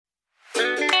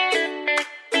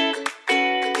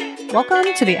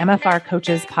Welcome to the MFR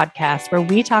Coaches Podcast, where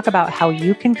we talk about how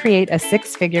you can create a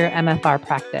six-figure MFR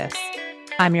practice.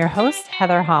 I'm your host,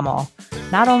 Heather Hommel.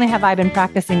 Not only have I been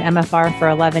practicing MFR for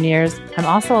 11 years, I'm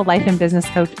also a life and business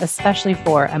coach, especially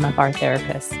for MFR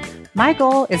therapists. My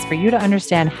goal is for you to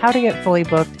understand how to get fully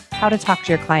booked, how to talk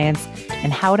to your clients,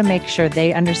 and how to make sure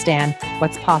they understand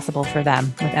what's possible for them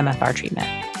with MFR treatment.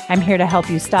 I'm here to help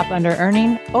you stop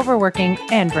under-earning, overworking,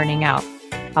 and burning out.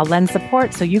 I'll lend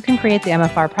support so you can create the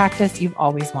MFR practice you've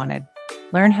always wanted.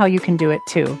 Learn how you can do it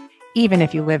too, even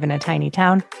if you live in a tiny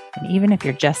town, and even if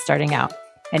you're just starting out,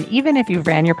 and even if you've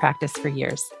ran your practice for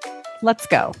years. Let's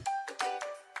go.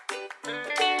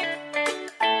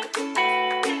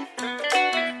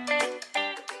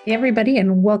 Hey, everybody,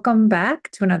 and welcome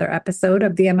back to another episode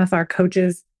of the MFR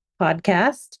Coaches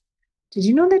Podcast. Did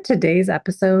you know that today's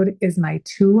episode is my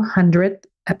 200th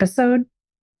episode?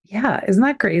 Yeah, isn't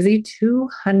that crazy?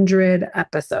 200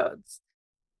 episodes.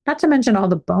 Not to mention all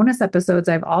the bonus episodes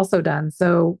I've also done.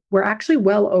 So we're actually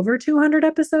well over 200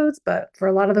 episodes, but for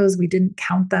a lot of those, we didn't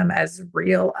count them as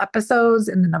real episodes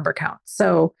in the number count.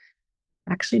 So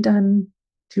I've actually done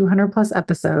 200 plus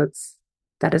episodes.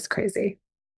 That is crazy.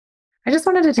 I just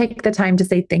wanted to take the time to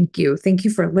say thank you. Thank you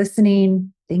for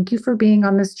listening. Thank you for being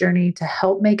on this journey to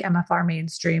help make MFR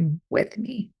mainstream with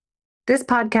me. This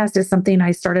podcast is something I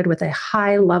started with a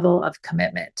high level of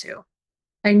commitment to.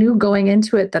 I knew going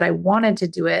into it that I wanted to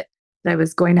do it, that I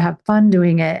was going to have fun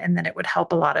doing it, and that it would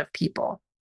help a lot of people.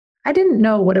 I didn't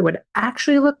know what it would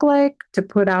actually look like to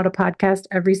put out a podcast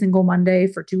every single Monday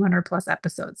for 200 plus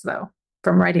episodes, though.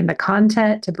 From writing the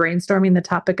content to brainstorming the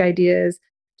topic ideas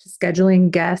to scheduling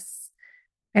guests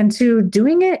and to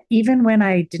doing it even when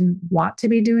I didn't want to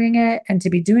be doing it and to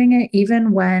be doing it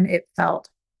even when it felt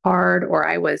hard or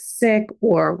I was sick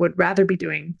or would rather be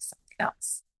doing something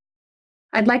else.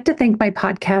 I'd like to thank my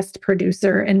podcast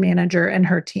producer and manager and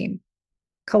her team.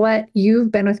 Colette,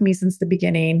 you've been with me since the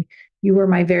beginning. You were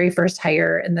my very first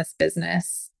hire in this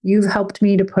business. You've helped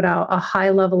me to put out a high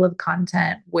level of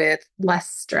content with less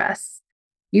stress.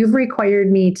 You've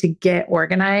required me to get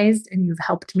organized, and you've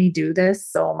helped me do this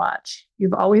so much.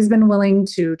 You've always been willing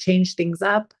to change things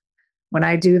up when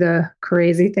I do the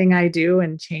crazy thing I do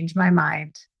and change my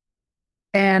mind.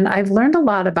 And I've learned a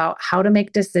lot about how to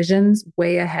make decisions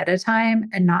way ahead of time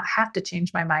and not have to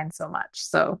change my mind so much.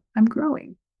 So I'm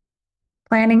growing.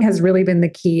 Planning has really been the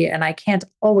key, and I can't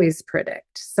always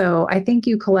predict. So I thank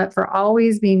you, Colette, for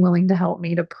always being willing to help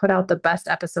me to put out the best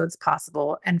episodes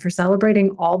possible and for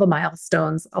celebrating all the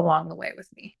milestones along the way with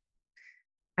me.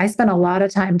 I spend a lot of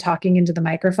time talking into the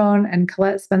microphone, and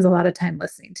Colette spends a lot of time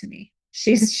listening to me.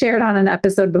 She's shared on an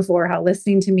episode before how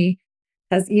listening to me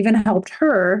has even helped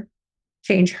her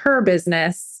change her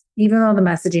business, even though the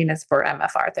messaging is for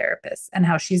MFR therapists, and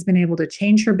how she's been able to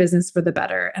change her business for the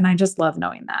better. And I just love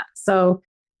knowing that. So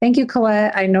thank you,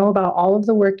 Colette. I know about all of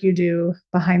the work you do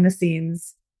behind the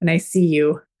scenes, and I see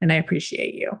you and I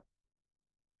appreciate you.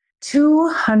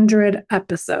 200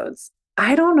 episodes.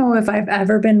 I don't know if I've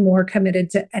ever been more committed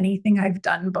to anything I've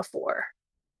done before.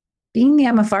 Being the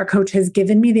MFR coach has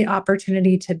given me the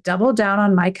opportunity to double down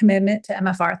on my commitment to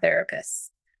MFR therapists.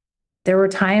 There were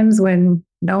times when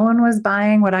no one was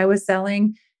buying what I was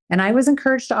selling, and I was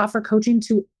encouraged to offer coaching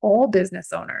to all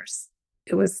business owners.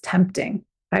 It was tempting.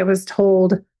 I was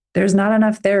told, there's not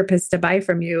enough therapists to buy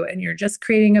from you, and you're just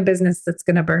creating a business that's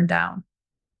going to burn down.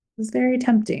 It was very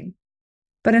tempting.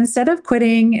 But instead of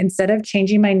quitting, instead of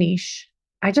changing my niche,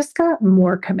 I just got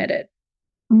more committed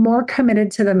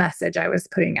to the message I was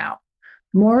putting out,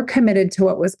 more committed to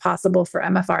what was possible for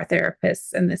MFR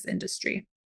therapists in this industry.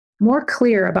 More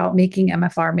clear about making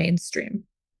MFR mainstream,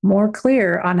 more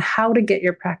clear on how to get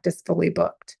your practice fully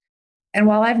booked. And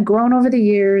while I've grown over the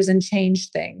years and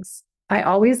changed things, I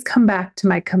always come back to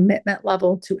my commitment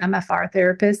level to MFR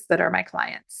therapists that are my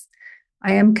clients.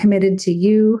 I am committed to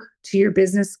you, to your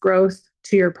business growth,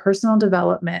 to your personal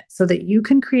development so that you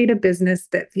can create a business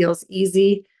that feels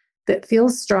easy, that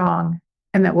feels strong,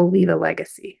 and that will leave a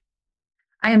legacy.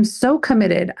 I am so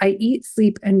committed. I eat,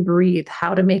 sleep, and breathe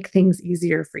how to make things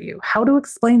easier for you, how to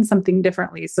explain something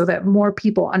differently so that more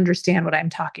people understand what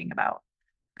I'm talking about.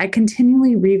 I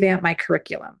continually revamp my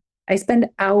curriculum. I spend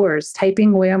hours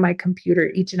typing away on my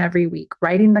computer each and every week,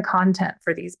 writing the content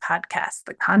for these podcasts,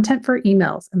 the content for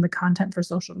emails, and the content for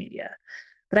social media.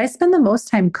 But I spend the most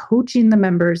time coaching the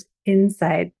members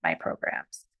inside my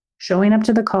programs. Showing up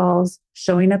to the calls,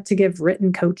 showing up to give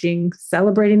written coaching,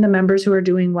 celebrating the members who are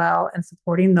doing well, and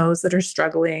supporting those that are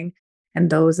struggling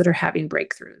and those that are having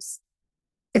breakthroughs.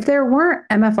 If there weren't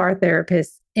MFR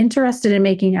therapists interested in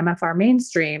making MFR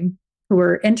mainstream, who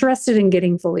were interested in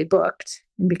getting fully booked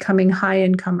and becoming high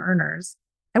income earners,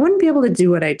 I wouldn't be able to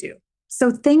do what I do.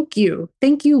 So thank you.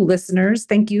 Thank you, listeners.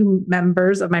 Thank you,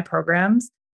 members of my programs.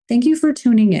 Thank you for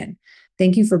tuning in.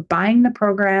 Thank you for buying the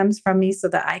programs from me so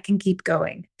that I can keep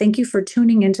going. Thank you for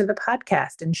tuning into the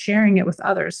podcast and sharing it with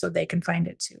others so they can find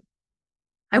it too.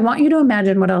 I want you to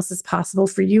imagine what else is possible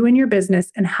for you and your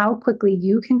business and how quickly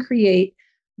you can create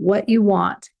what you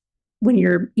want when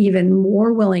you're even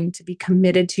more willing to be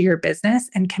committed to your business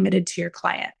and committed to your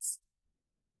clients.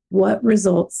 What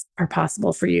results are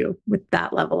possible for you with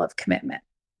that level of commitment?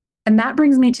 And that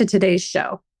brings me to today's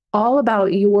show, all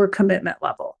about your commitment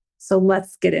level. So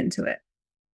let's get into it.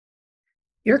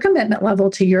 Your commitment level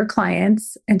to your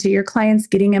clients and to your clients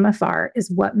getting MFR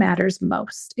is what matters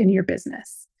most in your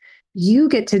business. You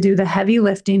get to do the heavy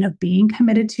lifting of being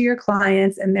committed to your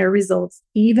clients and their results,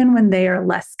 even when they are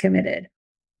less committed,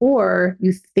 or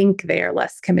you think they are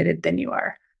less committed than you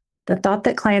are. The thought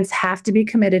that clients have to be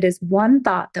committed is one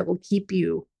thought that will keep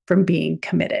you from being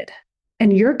committed.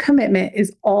 And your commitment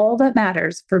is all that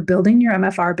matters for building your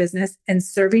MFR business and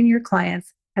serving your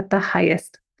clients at the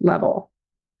highest level.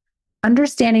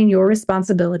 Understanding your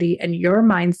responsibility and your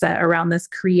mindset around this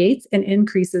creates and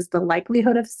increases the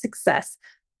likelihood of success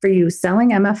for you selling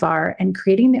MFR and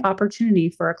creating the opportunity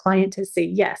for a client to say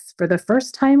yes for the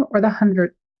first time or the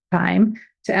 100th time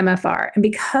to MFR. And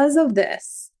because of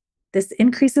this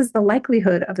increases the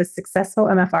likelihood of a successful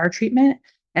MFR treatment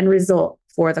and result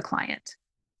for the client.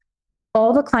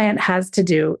 All the client has to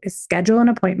do is schedule an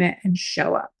appointment and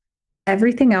show up.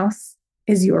 Everything else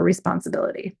is your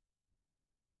responsibility.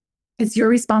 It's your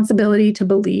responsibility to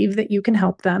believe that you can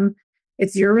help them.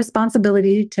 It's your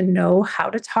responsibility to know how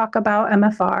to talk about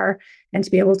MFR and to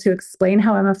be able to explain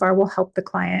how MFR will help the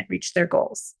client reach their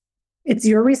goals. It's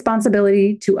your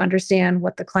responsibility to understand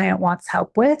what the client wants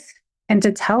help with and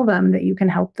to tell them that you can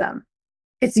help them.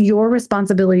 It's your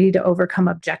responsibility to overcome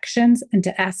objections and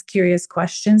to ask curious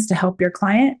questions to help your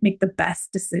client make the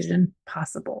best decision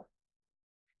possible.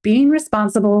 Being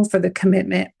responsible for the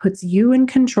commitment puts you in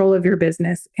control of your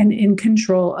business and in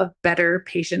control of better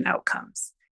patient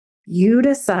outcomes. You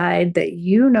decide that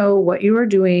you know what you are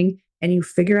doing and you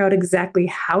figure out exactly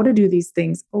how to do these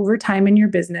things over time in your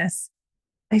business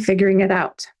by figuring it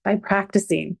out, by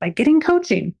practicing, by getting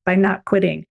coaching, by not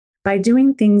quitting, by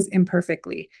doing things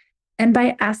imperfectly, and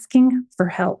by asking for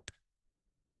help.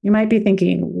 You might be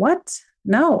thinking, what?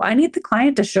 No, I need the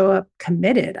client to show up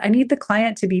committed. I need the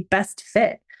client to be best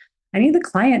fit. I need the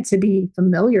client to be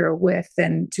familiar with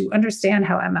and to understand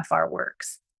how MFR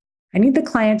works. I need the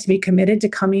client to be committed to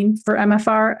coming for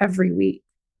MFR every week.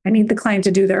 I need the client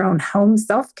to do their own home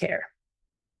self-care.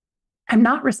 I'm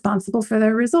not responsible for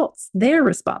their results. They're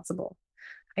responsible.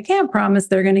 I can't promise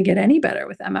they're going to get any better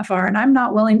with MFR, and I'm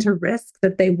not willing to risk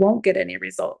that they won't get any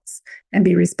results and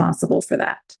be responsible for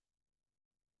that.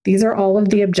 These are all of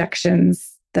the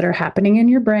objections that are happening in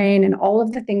your brain and all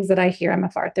of the things that I hear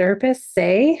MFR therapists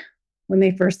say when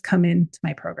they first come into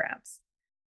my programs.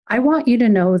 I want you to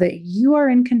know that you are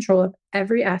in control of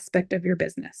every aspect of your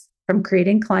business, from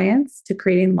creating clients to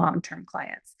creating long-term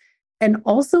clients, and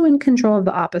also in control of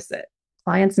the opposite.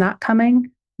 Clients not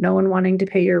coming, no one wanting to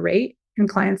pay your rate, and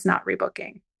clients not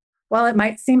rebooking. While it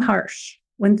might seem harsh,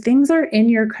 when things are in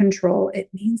your control, it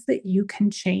means that you can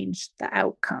change the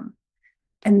outcome.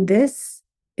 And this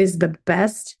is the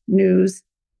best news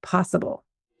possible.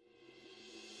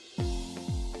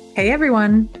 Hey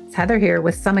everyone, it's Heather here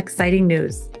with some exciting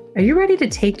news. Are you ready to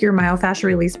take your myofascial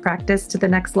release practice to the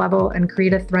next level and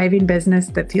create a thriving business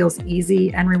that feels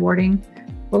easy and rewarding?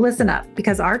 Well, listen up,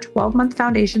 because our 12-month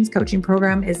Foundations coaching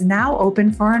program is now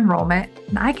open for enrollment,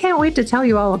 and I can't wait to tell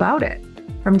you all about it.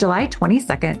 From July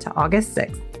 22nd to August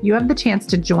 6th, you have the chance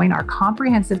to join our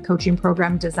comprehensive coaching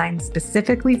program designed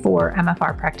specifically for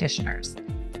MFR practitioners.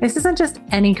 This isn't just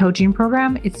any coaching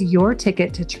program, it's your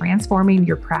ticket to transforming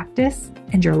your practice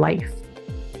and your life.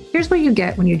 Here's what you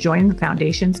get when you join the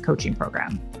Foundations coaching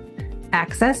program.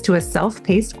 Access to a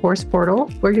self-paced course portal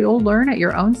where you'll learn at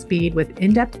your own speed with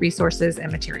in-depth resources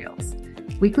and materials.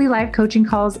 Weekly live coaching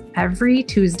calls every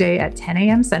Tuesday at 10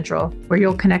 a.m. Central, where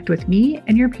you'll connect with me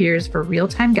and your peers for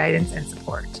real-time guidance and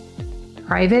support.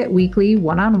 Private weekly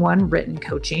one-on-one written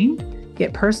coaching.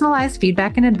 Get personalized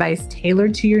feedback and advice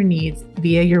tailored to your needs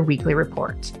via your weekly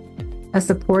report. A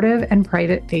supportive and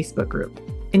private Facebook group.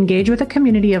 Engage with a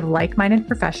community of like-minded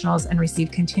professionals and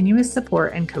receive continuous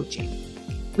support and coaching.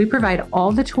 We provide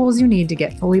all the tools you need to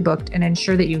get fully booked and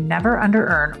ensure that you never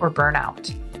under-earn or burn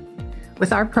out.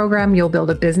 With our program, you'll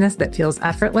build a business that feels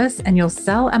effortless and you'll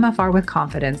sell MFR with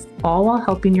confidence, all while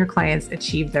helping your clients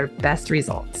achieve their best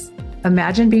results.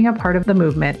 Imagine being a part of the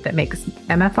movement that makes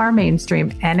MFR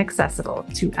mainstream and accessible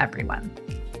to everyone.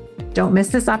 Don't miss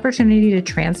this opportunity to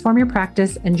transform your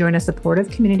practice and join a supportive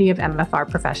community of MFR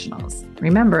professionals.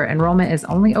 Remember, enrollment is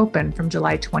only open from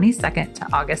July 22nd to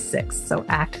August 6th, so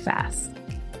act fast.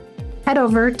 Head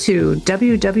over to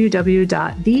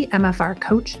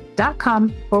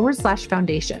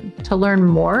www.themfrcoach.com/foundation to learn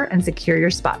more and secure your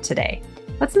spot today.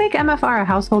 Let's make MFR a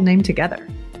household name together.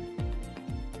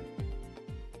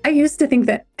 I used to think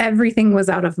that everything was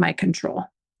out of my control,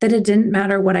 that it didn't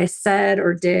matter what I said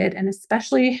or did, and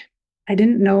especially I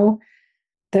didn't know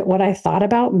that what I thought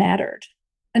about mattered.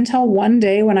 Until one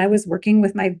day when I was working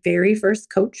with my very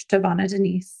first coach, Tavana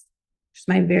Denise, she's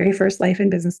my very first life and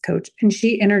business coach, and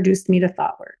she introduced me to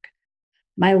thought work.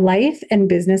 My life and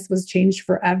business was changed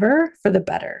forever for the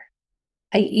better.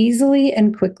 I easily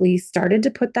and quickly started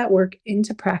to put that work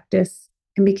into practice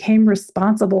and became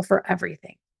responsible for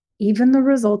everything, even the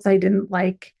results I didn't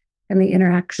like and the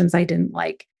interactions I didn't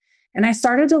like. And I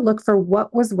started to look for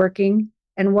what was working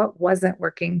and what wasn't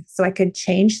working so I could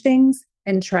change things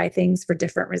and try things for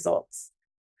different results.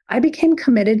 I became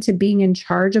committed to being in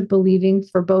charge of believing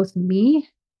for both me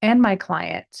and my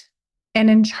client, and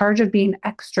in charge of being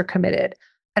extra committed,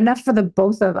 enough for the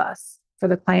both of us, for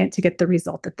the client to get the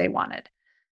result that they wanted.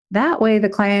 That way, the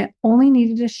client only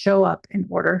needed to show up in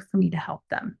order for me to help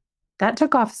them. That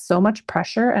took off so much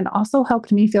pressure and also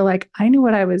helped me feel like I knew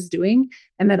what I was doing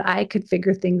and that I could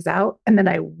figure things out and that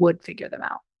I would figure them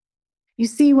out. You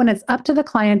see, when it's up to the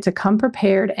client to come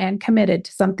prepared and committed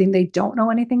to something they don't know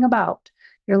anything about,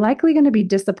 you're likely going to be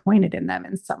disappointed in them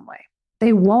in some way.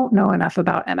 They won't know enough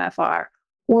about MFR,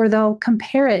 or they'll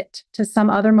compare it to some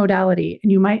other modality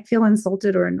and you might feel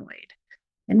insulted or annoyed.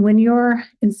 And when you're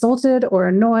insulted or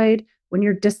annoyed, when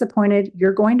you're disappointed,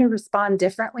 you're going to respond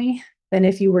differently than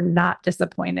if you were not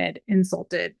disappointed,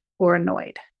 insulted, or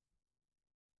annoyed.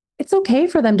 It's okay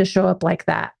for them to show up like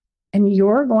that, and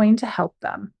you're going to help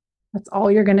them. That's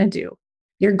all you're going to do.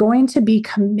 You're going to be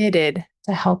committed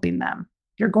to helping them.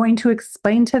 You're going to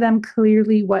explain to them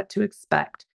clearly what to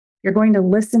expect. You're going to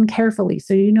listen carefully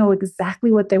so you know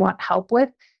exactly what they want help with,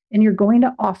 and you're going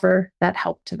to offer that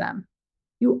help to them.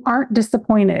 You aren't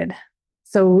disappointed,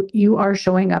 so you are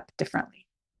showing up differently.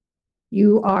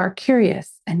 You are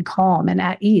curious and calm and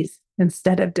at ease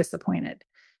instead of disappointed.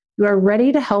 You are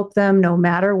ready to help them no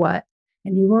matter what,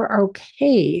 and you are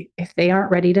okay if they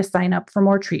aren't ready to sign up for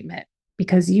more treatment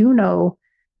because you know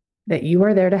that you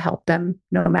are there to help them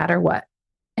no matter what.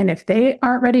 And if they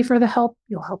aren't ready for the help,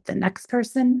 you'll help the next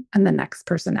person and the next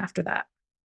person after that.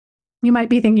 You might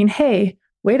be thinking, hey,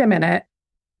 wait a minute.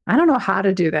 I don't know how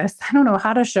to do this. I don't know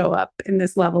how to show up in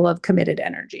this level of committed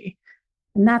energy.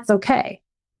 And that's okay.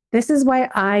 This is why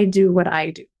I do what I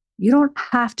do. You don't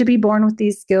have to be born with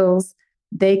these skills.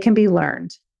 They can be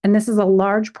learned. And this is a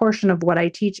large portion of what I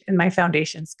teach in my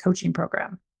Foundations coaching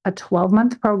program, a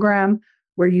 12-month program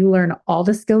where you learn all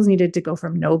the skills needed to go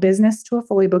from no business to a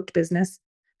fully booked business,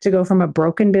 to go from a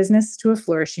broken business to a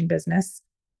flourishing business.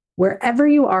 Wherever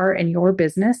you are in your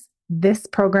business, this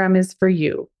program is for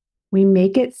you. We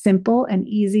make it simple and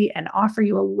easy and offer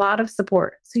you a lot of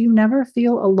support so you never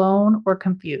feel alone or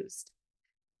confused.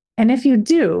 And if you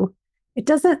do, it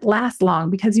doesn't last long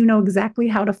because you know exactly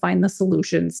how to find the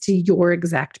solutions to your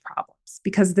exact problems,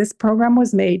 because this program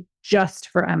was made just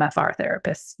for MFR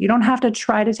therapists. You don't have to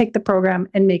try to take the program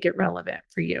and make it relevant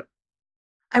for you.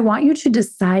 I want you to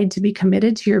decide to be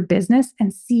committed to your business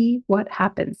and see what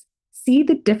happens. See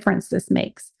the difference this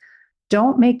makes.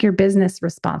 Don't make your business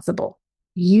responsible.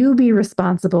 You be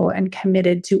responsible and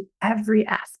committed to every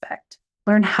aspect.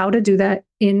 Learn how to do that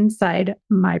inside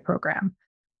my program.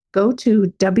 Go to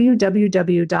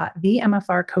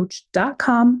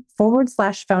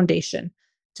www.themfrcoach.com/foundation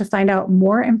to find out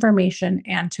more information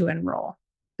and to enroll.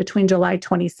 Between July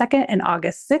 22nd and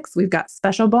August 6th, we've got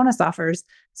special bonus offers,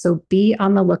 so be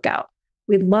on the lookout.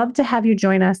 We'd love to have you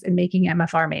join us in making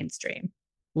MFR mainstream.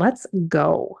 Let's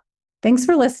go. Thanks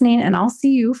for listening, and I'll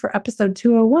see you for episode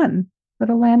 201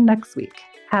 that'll land next week.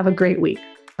 Have a great week.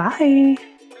 Bye.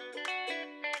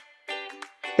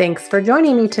 Thanks for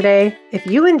joining me today. If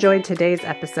you enjoyed today's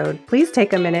episode, please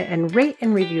take a minute and rate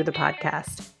and review the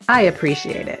podcast. I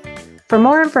appreciate it. For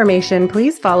more information,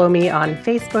 please follow me on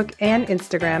Facebook and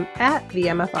Instagram at The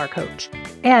MFR Coach.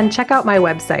 And check out my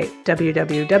website,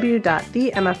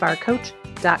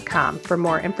 www.themfrcoach.com, for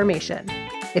more information.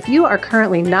 If you are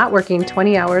currently not working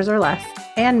 20 hours or less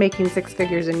and making six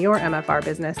figures in your MFR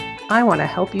business, I want to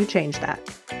help you change that.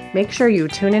 Make sure you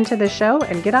tune into the show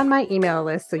and get on my email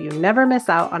list so you never miss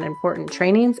out on important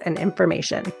trainings and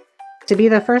information. To be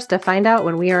the first to find out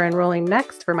when we are enrolling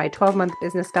next for my 12-month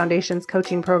Business Foundations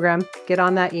coaching program, get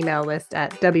on that email list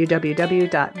at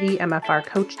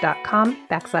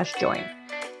www.themfrcoach.com/join.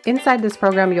 Inside this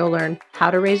program, you'll learn how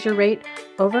to raise your rate,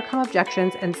 overcome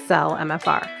objections, and sell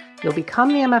MFR. You'll become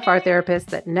the MFR therapist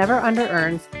that never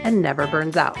under-earns and never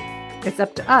burns out. It's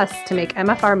up to us to make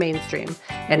MFR mainstream,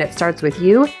 and it starts with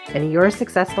you and your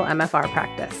successful MFR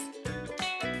practice.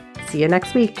 See you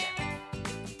next week.